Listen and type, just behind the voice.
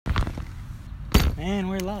And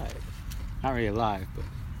we're live. Not really live, but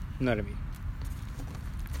you know what I mean.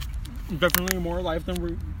 Definitely more alive than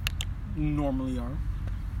we normally are.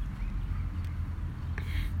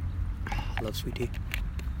 I love sweet tea.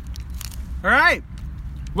 Alright.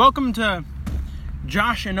 Welcome to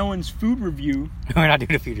Josh and Owen's food review. We're not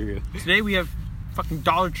doing a food review. Today we have fucking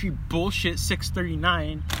Dollar Tree bullshit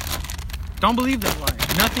 $6.39. Don't believe that lie.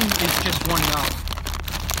 Nothing is just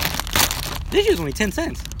 $1. This is only 10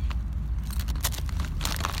 cents.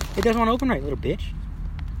 It doesn't want to open right, little bitch.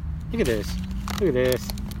 Look at this. Look at this.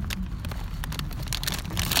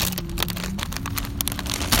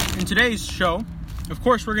 In today's show, of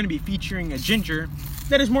course, we're going to be featuring a ginger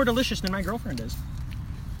that is more delicious than my girlfriend is.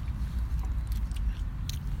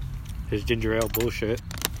 This ginger ale bullshit.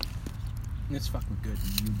 It's fucking good,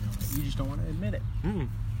 and you know it. You just don't want to admit it.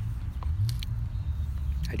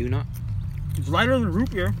 I do not. It's lighter than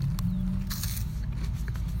root beer.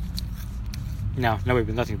 No, but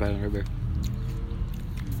nothing's better than root beer.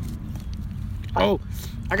 Oh,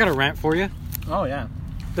 I got a rant for you. Oh, yeah.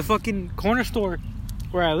 The fucking corner store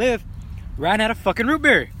where I live ran out of fucking root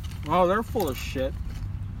beer. Oh, they're full of shit.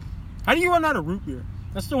 How do you run out of root beer?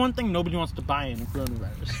 That's the one thing nobody wants to buy in the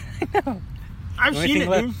coronavirus. I know. I've seen it,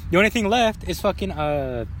 dude. The only thing left is fucking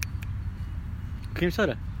cream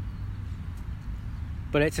soda.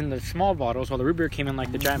 But it's in the small bottles, while the root beer came in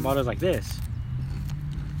like the giant bottles like this.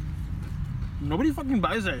 Nobody fucking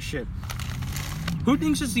buys that shit. Who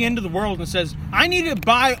thinks it's the end of the world and says, I need to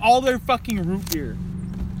buy all their fucking root beer?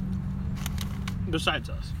 Besides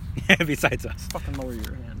us. Besides us. Fucking lower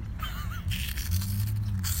your hand.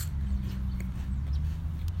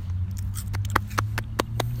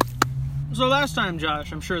 So last time,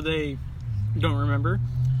 Josh, I'm sure they don't remember,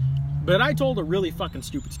 but I told a really fucking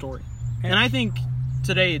stupid story. And I think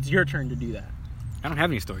today it's your turn to do that. I don't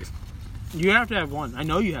have any stories. You have to have one. I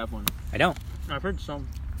know you have one. I don't. I've heard some.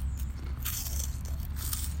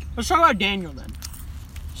 Let's talk about Daniel then.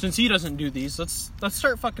 Since he doesn't do these, let's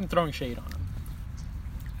start fucking throwing shade on him.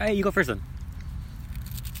 Hey, you go first then.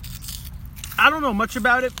 I don't know much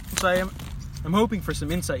about it, so I'm hoping for some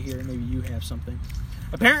insight here. Maybe you have something.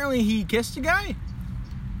 Apparently he kissed a guy.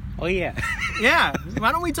 Oh yeah. Yeah.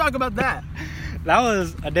 Why don't we talk about that? That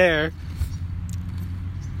was a dare.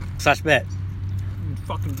 / bet.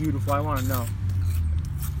 Fucking beautiful. I want to know.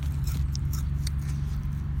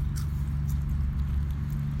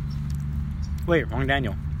 Wait, wrong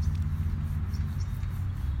Daniel.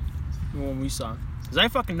 The one we saw. Because I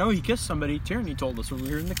fucking know he kissed somebody. Tierney told us when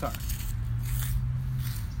we were in the car.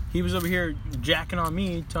 He was over here jacking on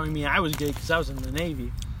me, telling me I was gay because I was in the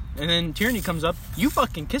Navy. And then Tierney comes up, you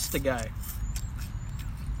fucking kissed the guy.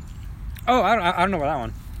 Oh, I don't know about that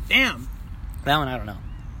one. Damn. That one, I don't know.